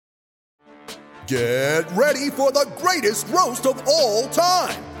Get ready for the greatest roast of all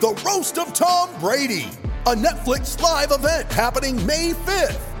time, the Roast of Tom Brady, a Netflix live event happening May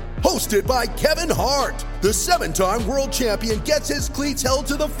 5th. Hosted by Kevin Hart, the 7-time world champion gets his cleats held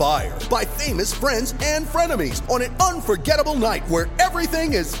to the fire by famous friends and frenemies on an unforgettable night where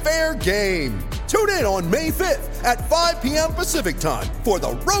everything is fair game. Tune in on May 5th at 5 p.m. Pacific time for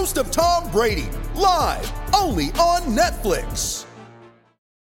the Roast of Tom Brady, live only on Netflix.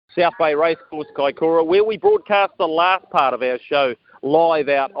 South Bay Racecourse, Kaikoura, where we broadcast the last part of our show live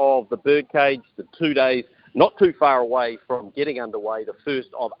out of the birdcage, the 2 days not too far away from getting underway, the first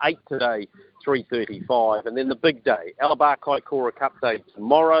of 8 today, 3:35, and then the big day, Alabar Kaikoura Cup Day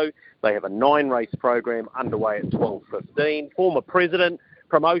tomorrow. They have a 9-race program underway at 12:15. Former president,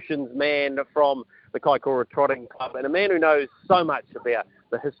 promotions man from the Kaikoura Trotting Club, and a man who knows so much about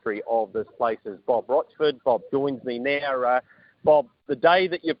the history of this place is Bob Rochford. Bob joins me now. Bob, the day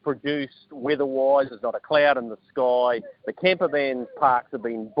that you've produced weather-wise, there's not a cloud in the sky. The camper van parks have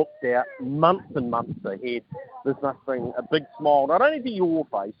been booked out months and months ahead. This must bring a big smile, not only to your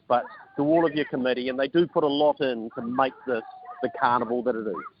face, but to all of your committee, and they do put a lot in to make this the carnival that it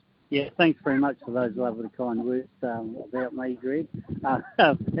is. Yeah, thanks very much for those lovely kind words about me, Greg. As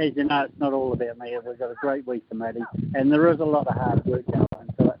you know, it's not all about me. We've got a great week committee, and there is a lot of hard work going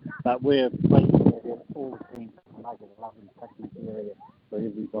into it, but we're pleased to have all the teams to make it a lovely picnic area for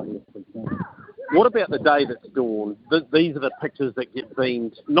everybody if we can. What about the day that's dawned? These are the pictures that get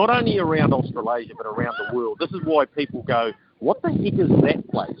beamed not only around Australasia but around the world. This is why people go, what the heck is that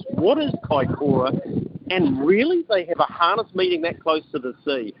place? What is Kaikoura? And really, they have a harness meeting that close to the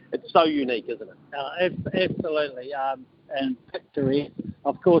sea. It's so unique, isn't it? Absolutely. And picturesque.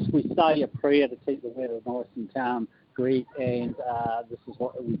 Of course, we say a prayer to keep the weather nice and calm, Greg, and this is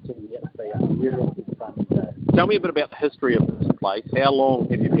what we tend to be a really fun day. Tell me a bit about the history of this place. How long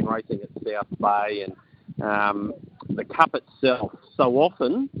have you been racing at South Bay, and the Cup itself? So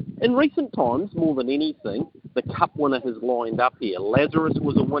often, in recent times, more than anything, the Cup winner has lined up here. Lazarus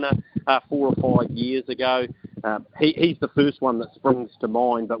was a winner 4 or 5 years ago. He's the first one that springs to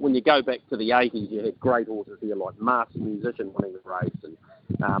mind, but when you go back to the 80s, you had great horses here like Master Musician winning the race,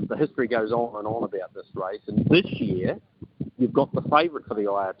 and the history goes on and on about this race. And this year, you've got the favourite for the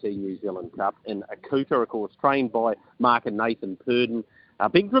IRT New Zealand Cup in Kaikoura, of course, trained by Mark and Nathan Purdon.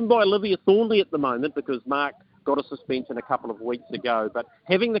 Being driven by Olivia Thornley at the moment because Mark got a suspension a couple of weeks ago. But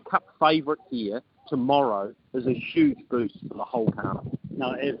having the Cup favourite here tomorrow is a huge boost for the whole carnival.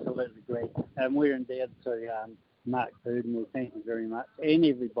 No, absolutely great. And we're indebted to Mark Purdon. We thank you very much, and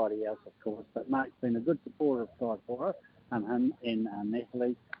everybody else, of course. But Mark's been a good supporter of Kaikoura, him and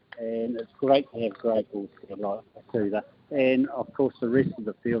Natalie. And it's great to have great horses like Kaikoura. And, of course, the rest of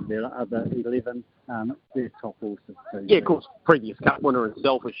the field, there are other 11, they're top horses too. Yeah, of course, previous Cup winner and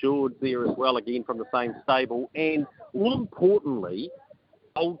Self-Assured there as well, again from the same stable. And, more importantly,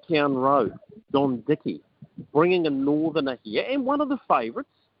 Old Town Road, Don Dickey, bringing a northerner here. And one of the favourites,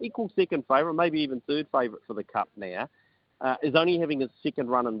 equal second favourite, maybe even third favourite for the Cup now, is only having his second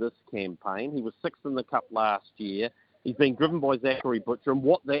run in this campaign. He was sixth in the Cup last year. He's been driven by Zachary Butcher, and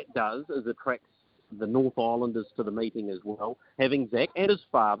what that does is attracts the North Islanders to the meeting as well, having Zach and his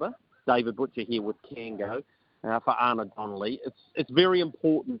father, David Butcher, here with Kango for Anna Donnelly. It's very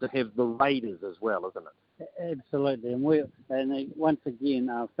important to have the Raiders as well, isn't it? Absolutely, and once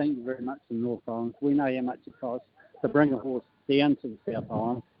again, thank you very much to North Island. We know how much it costs to bring a horse down to the South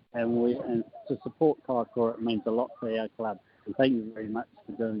Island, and to support Kaikoura, it means a lot to our club. And thank you very much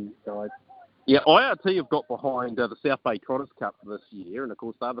for doing it, guys. Yeah, IRT have got behind the South Bay Trotters Cup this year, and of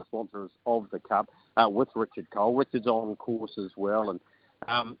course they're the sponsors of the Cup with Richard Cole. Richard's on course as well,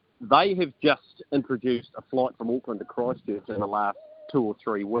 and they have just introduced a flight from Auckland to Christchurch in the last 2 or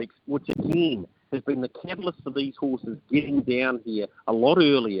 3 weeks, which again has been the catalyst for these horses getting down here a lot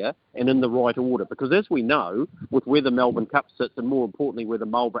earlier and in the right order. Because as we know, with where the Melbourne Cup sits, and more importantly where the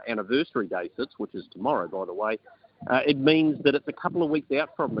Marlborough Anniversary Day sits, which is tomorrow, by the way, it means that it's a couple of weeks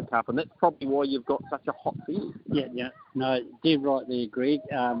out from the Cup, and that's probably why you've got such a hot field. Yeah. No, dead right there, Greg.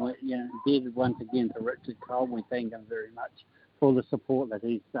 Dead once again to Richard Cole. We thank him very much for the support that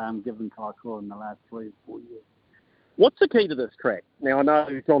he's given Kaikoura in the last 3 or 4 years. What's the key to this track? Now, I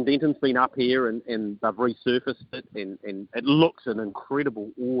know John Denton's been up here and they've resurfaced it, and it looks in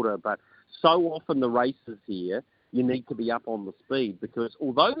incredible order, but so often the races here, you need to be up on the speed, because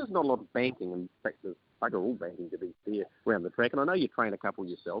although there's not a lot of banking, in fact there's bugger all banking to be there around the track, and I know you train a couple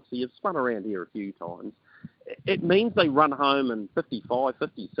yourself, so you've spun around here a few times, it means they run home in 55,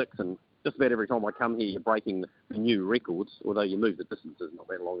 56 and just about every time I come here, you're breaking the new records, although you moved the distances not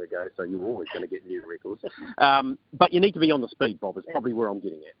that long ago, so you're always going to get new records. But you need to be on the speed, Bob, is probably where I'm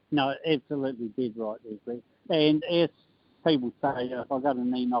getting at. No, absolutely dead right there, Greg. And as people say, if I got a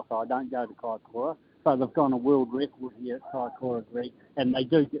knee knocker, I don't go to Kaikoura. So they've gone a world record here at Kaikoura, Greg, and they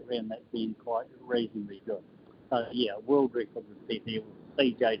do get around that bend quite reasonably good. So, yeah, world record is set there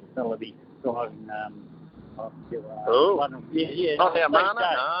with CJ Phillips driving... Not our Mana,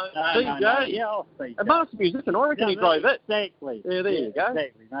 no. CJ. Yeah, CJ. A master musician, I reckon he drove it. Exactly. Yeah, there you go.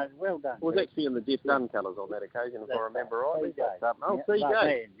 Exactly. No, well done. It was actually in the Jeff Dunn colours on that occasion, if I remember rightly.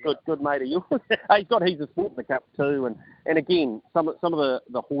 CJ. Yeah. Good mate of yours. He's got heaps of sport in the Cup too. And again, some of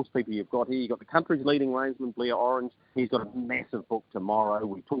the horse people you've got here, you've got the country's leading reinsman, Blair Orange. He's got a massive book tomorrow.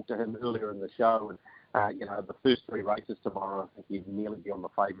 We talked to him earlier in the show, and the first 3 races tomorrow, I think he'd nearly be on the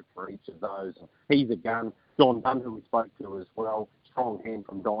favourite for each of those. He's a gun. John Dunn, who we spoke to as well, strong hand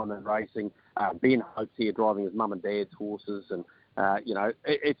from Diamond Racing. Ben Hope's here driving his mum and dad's horses. And,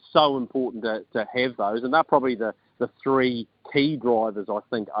 it's so important to have those. And they're probably the 3 key drivers, I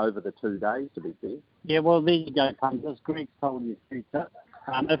think, over the 2 days, to be fair. Yeah, well, there you go, punters. Greg's told you future.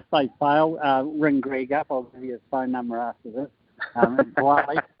 If they fail, ring Greg up. I'll give you his phone number after this.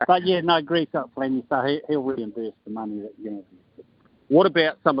 Politely. But yeah, no, Greg's got plenty, so he'll reimburse the money that you're going to give. What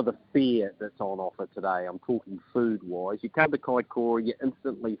about some of the fare that's on offer today? I'm talking food-wise. You come to Kaikoura, you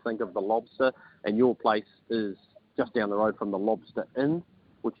instantly think of the Lobster, and your place is just down the road from the Lobster Inn,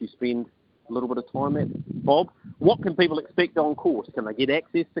 which you spend a little bit of time at. Bob, what can people expect on course? Can they get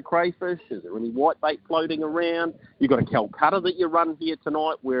access to crayfish? Is there any whitebait floating around? You've got a Calcutta that you run here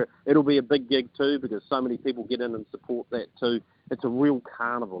tonight, where it'll be a big gig too, because so many people get in and support that too. It's a real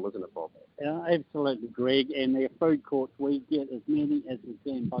carnival, isn't it, Bob? Yeah, absolutely, Greg. And their food courts, we get as many as we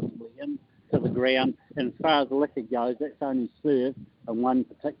can possibly into the ground. And as far as liquor goes, that's only served in one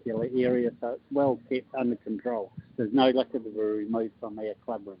particular area, so it's well kept under control. There's no liquor to be removed from our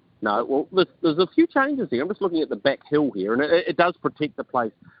club room. No, well, there's a few changes here. I'm just looking at the back hill here, and it does protect the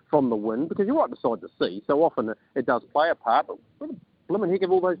place from the wind, because you're right beside the sea, so often it does play a part, but what a blimmin' heck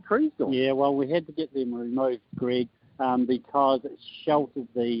have all those trees gone? Yeah, well, we had to get them removed, Greg, because it sheltered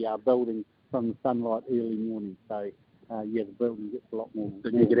the building from the sunlight early morning. So, the building gets a lot more...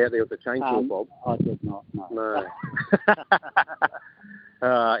 Did you get out there with the chainsaw, Bob? I did not, no.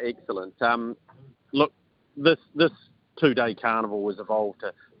 Excellent. Look, this 2-day carnival has evolved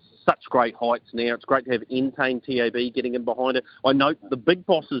to such great heights now. It's great to have Entain TAB getting in behind it. I note the big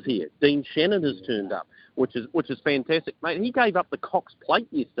boss is here. Dean Shannon has turned up, which is fantastic. Mate, he gave up the Cox Plate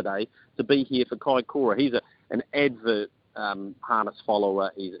yesterday to be here for Kaikoura. He's an advert harness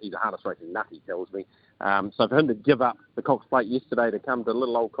follower. He's a harness racing nut, he tells me. So for him to give up the Cox Plate yesterday to come to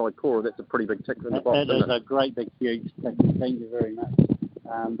little old Kaikoura, that's a pretty big tick in the box, isn't it? That is a great big huge tick. Thank you very much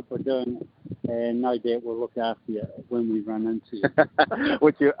for doing it. And no doubt we'll look after you when we run into you.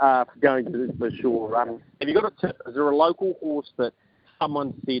 Which you are going to for sure. Have you got a tip? Is there a local horse that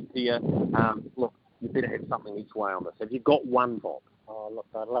someone said to you, look, you better have something each way on this? Have you got one, Bob? Oh, look,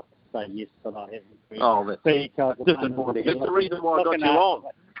 I'd love to say yes, but I haven't. Oh, that's disappointing. That's the reason why I got you on.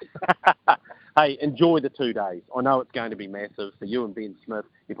 Hey, enjoy the 2 days. I know it's going to be massive for you and Ben Smith.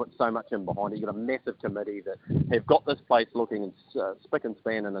 You put so much in behind it. You've got a massive committee that have got this place looking in spick and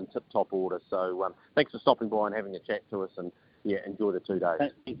span and in tip-top order. So thanks for stopping by and having a chat to us, and, yeah, enjoy the 2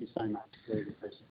 days. Thank you so much.